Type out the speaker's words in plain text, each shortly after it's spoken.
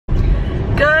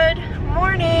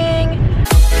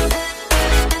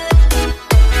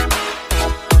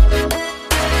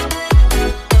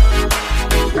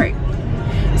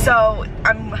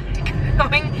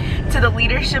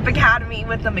Leadership Academy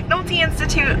with the McNulty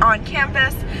Institute on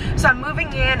campus. So I'm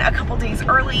moving in a couple days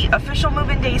early. Official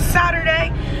move-in day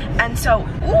Saturday. And so,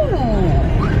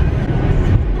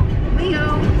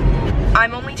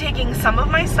 I'm only taking some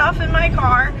of my stuff in my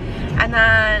car, and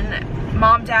then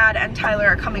Mom, Dad, and Tyler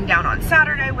are coming down on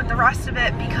Saturday with the rest of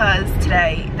it because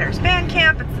today there's band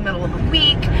camp. It's the middle of the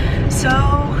week. So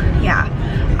yeah,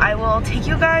 I will take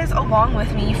you guys along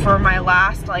with me for my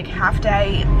last like half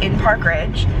day in Park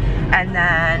Ridge, and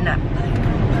then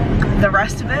the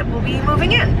rest of it will be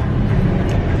moving in.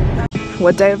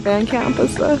 What day of band camp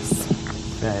is this?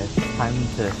 It's time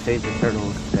to save the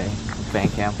turtles day of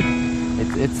band camp.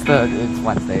 It's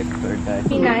Wednesday, the third day.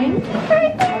 P9.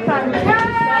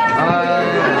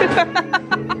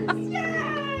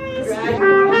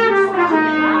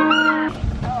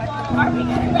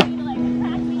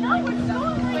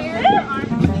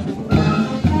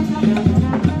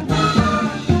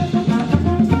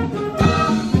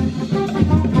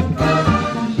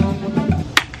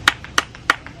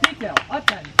 Detail,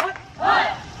 attend, what?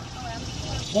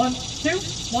 1, 2,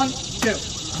 1, 2.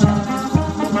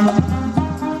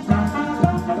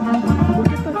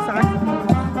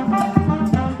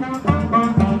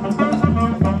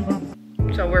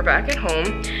 So we're back at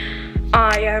home.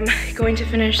 I am going to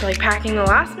finish like packing the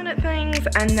last minute things,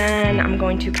 and then I'm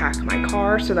going to pack my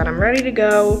car so that I'm ready to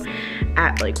go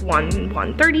at like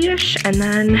 1:30ish, and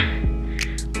then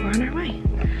we're on our way.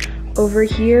 Over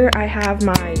here I have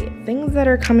my things that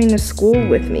are coming to school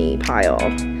with me pile,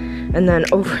 and then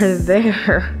over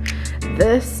there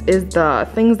this is the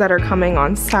things that are coming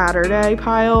on Saturday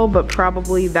pile, but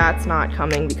probably that's not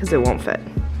coming because it won't fit.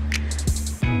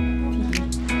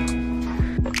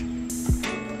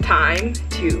 Time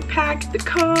to pack the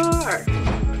car.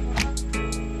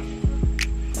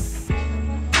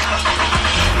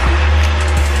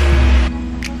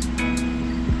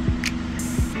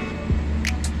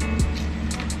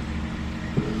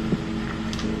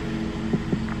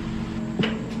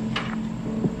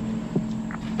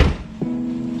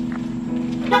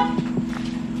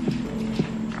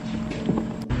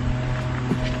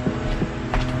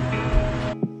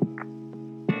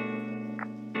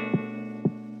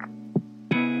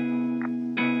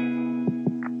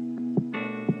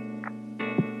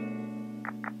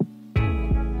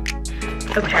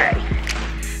 Okay,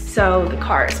 so the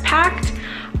car is packed.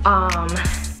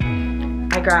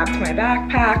 I grabbed my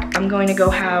backpack. I'm going to go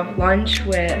have lunch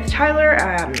with Tyler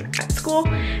at school,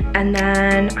 and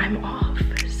then I'm off.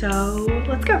 So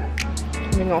let's go. I'm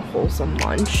having a wholesome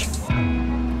lunch.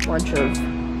 Lunch of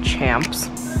champs.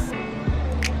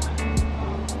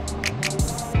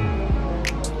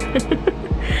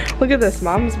 Look at this,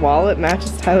 Mom's wallet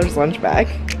matches Tyler's lunch bag.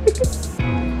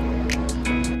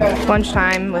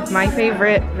 Lunchtime with my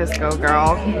favorite Visco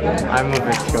girl. I'm a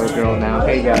Visco girl now.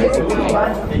 Hey guys.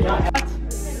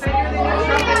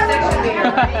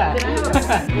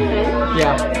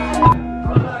 Yeah.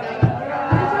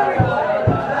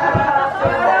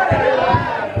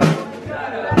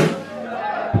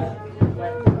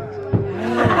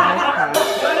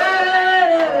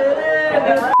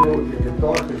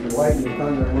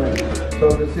 So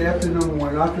this afternoon,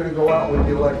 we're not going to go out with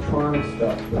the electronic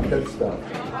stuff, the kid stuff.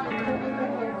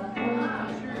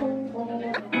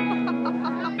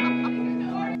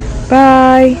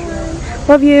 Bye.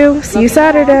 Love you. See you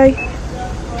Saturday.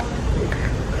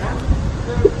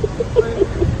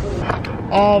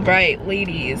 All right,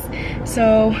 ladies.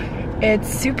 So it's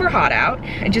super hot out.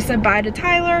 I just said bye to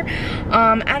Tyler,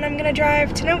 and I'm gonna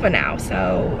drive to Nova now.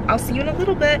 So I'll see you in a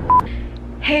little bit.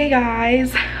 Hey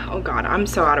guys. Oh God, I'm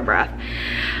so out of breath.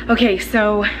 Okay,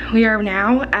 so we are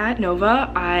now at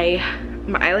Nova. I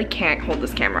like can't hold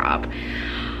this camera up.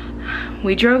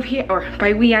 We drove here, or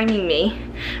by we I mean me.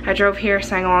 I drove here,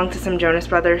 sang along to some Jonas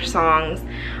Brothers songs,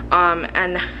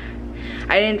 and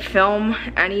I didn't film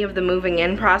any of the moving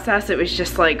in process. It was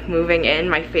just like moving in.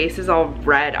 My face is all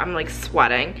red. I'm like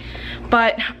sweating.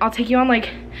 But I'll take you on like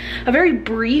a very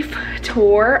brief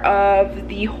tour of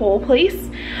the whole place.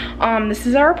 This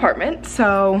is our apartment.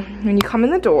 So when you come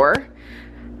in the door,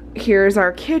 here's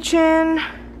our kitchen.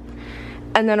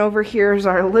 And then over here is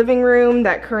our living room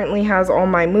that currently has all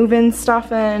my move-in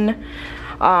stuff in.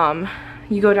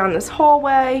 You go down this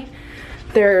hallway.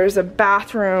 There's a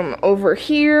bathroom over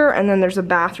here, and then there's a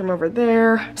bathroom over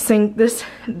there. Sink. This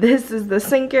is the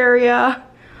sink area.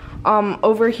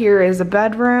 Over here is a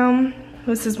bedroom.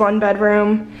 This is one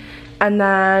bedroom, and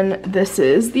then this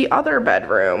is the other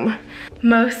bedroom.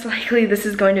 Most likely this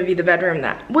is going to be the bedroom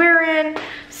that we're in,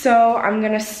 so I'm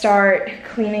gonna start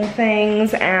cleaning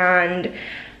things and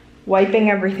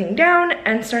wiping everything down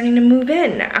and starting to move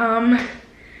in.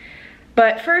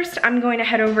 But first, I'm going to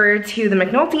head over to the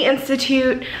McNulty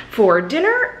Institute for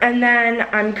dinner, and then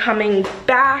I'm coming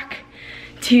back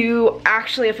to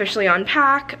actually officially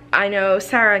unpack. I know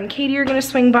Sarah and Katie are gonna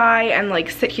swing by and like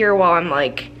sit here while I'm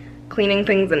like cleaning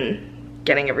things and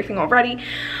getting everything all ready.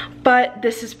 But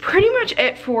this is pretty much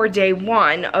it for day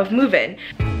 1 of move-in.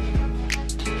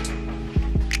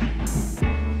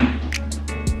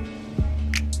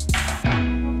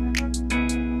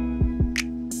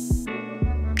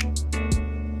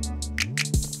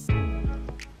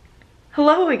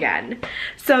 Hello again.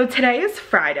 So today is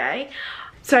Friday.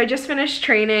 So I just finished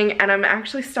training and I'm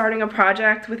actually starting a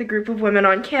project with a group of women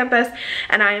on campus,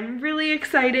 and I am really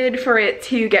excited for it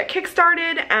to get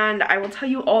kickstarted, and I will tell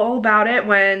you all about it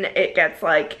when it gets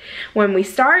when we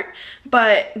start.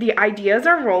 But the ideas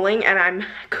are rolling and I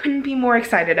couldn't be more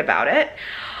excited about it.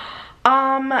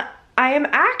 I am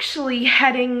actually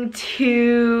heading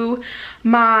to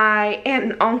my aunt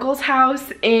and uncle's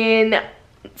house in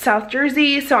South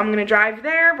Jersey, so I'm gonna drive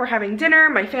there. We're having dinner,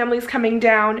 my family's coming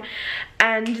down,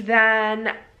 and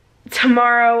then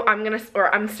tomorrow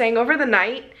I'm staying over the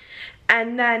night,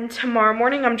 and then tomorrow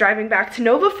morning I'm driving back to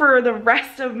Nova for the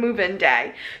rest of move-in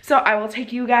day. So I will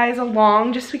take you guys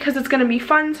along just because it's gonna be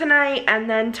fun tonight, and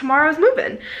then tomorrow's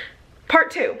move-in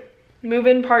part 2.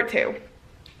 Move-in part 2.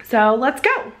 So let's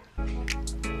go.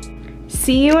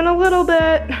 See you in a little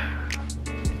bit.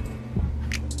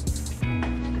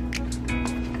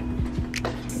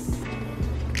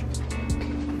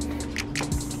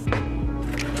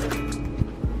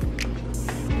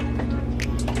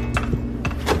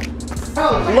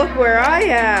 Look where I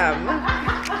am.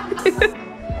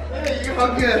 Hey, you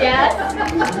hug it. Yes.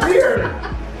 Weird.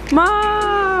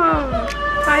 Mom,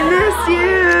 I miss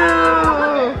you.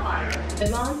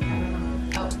 Good, Mom?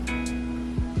 Oh.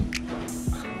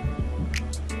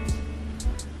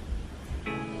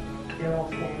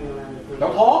 No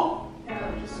Paul?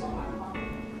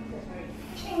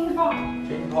 King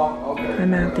Paul. Okay. Hi,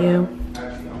 Matthew.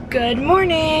 Good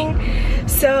morning.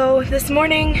 So this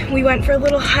morning we went for a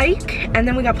little hike, and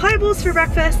then we got Pliables for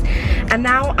breakfast, and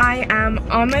now I am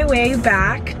on my way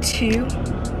back to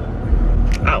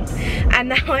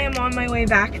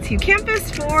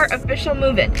campus for official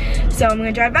move-in. So I'm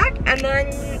gonna drive back and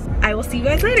then I will see you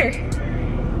guys later.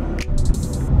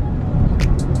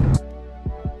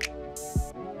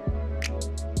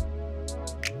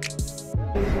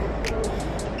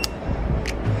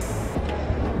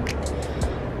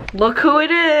 Look who it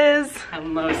is.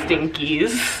 Hello,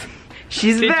 Stinkies.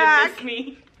 She's Did back. you miss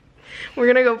me? We're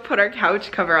gonna go put our couch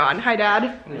cover on. Hi,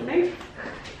 Dad.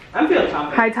 I'm feeling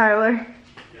confident. Hi, Tyler.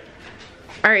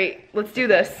 All right, let's do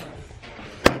this.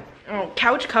 Oh,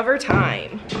 couch cover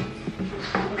time.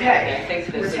 Okay. I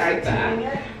think this is the back.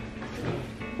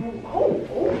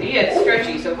 Yeah, it's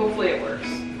stretchy, so hopefully it works.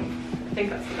 I think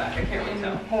that's the back. I can't really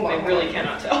tell. Hold on. I really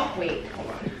cannot tell. Wait, hold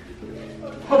on.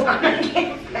 Hold on, I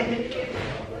can't.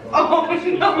 Oh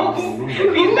no! I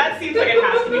mean, that seems like it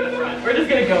has to be the front. We're just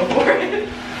gonna go for it.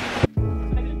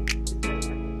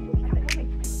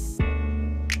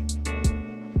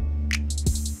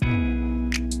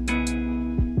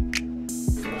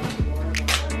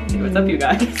 Hey, what's up, you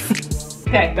guys?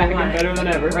 Okay, back again, better than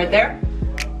ever. Right there?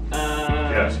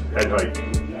 Yes, head height,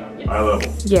 eye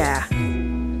level. Yeah.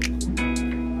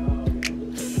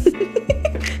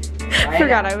 I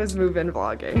forgot I was moving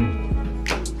vlogging.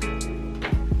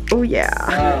 Oh yeah.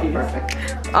 Oh, perfect.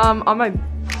 On my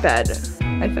bed,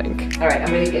 I think. All right,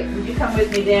 would you come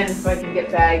with me, Dan, so I can get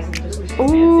bags and just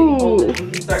Ooh. hold it.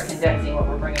 We can start condensing what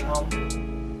we're bringing home.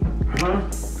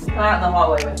 Come out in the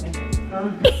hallway with me.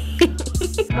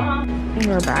 Come on.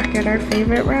 We're back at our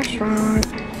favorite restaurant.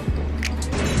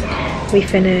 We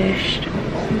finished.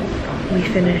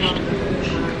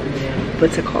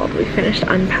 What's it called? We finished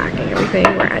unpacking everything.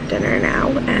 We're at dinner now,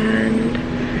 and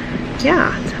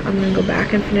yeah, so I'm gonna go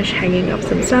back and finish hanging up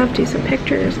some stuff, do some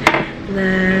pictures, and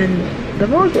then the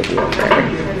vlog will be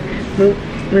over.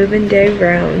 Move-in day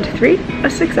round 3, a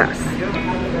success.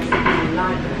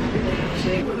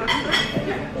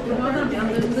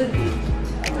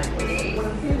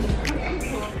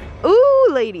 Ooh,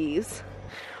 ladies.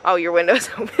 Oh, your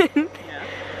window's open.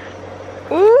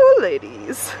 Yeah. Ooh,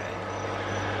 ladies.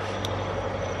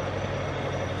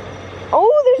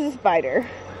 Oh, there's a spider.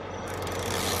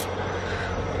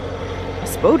 A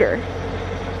spoder.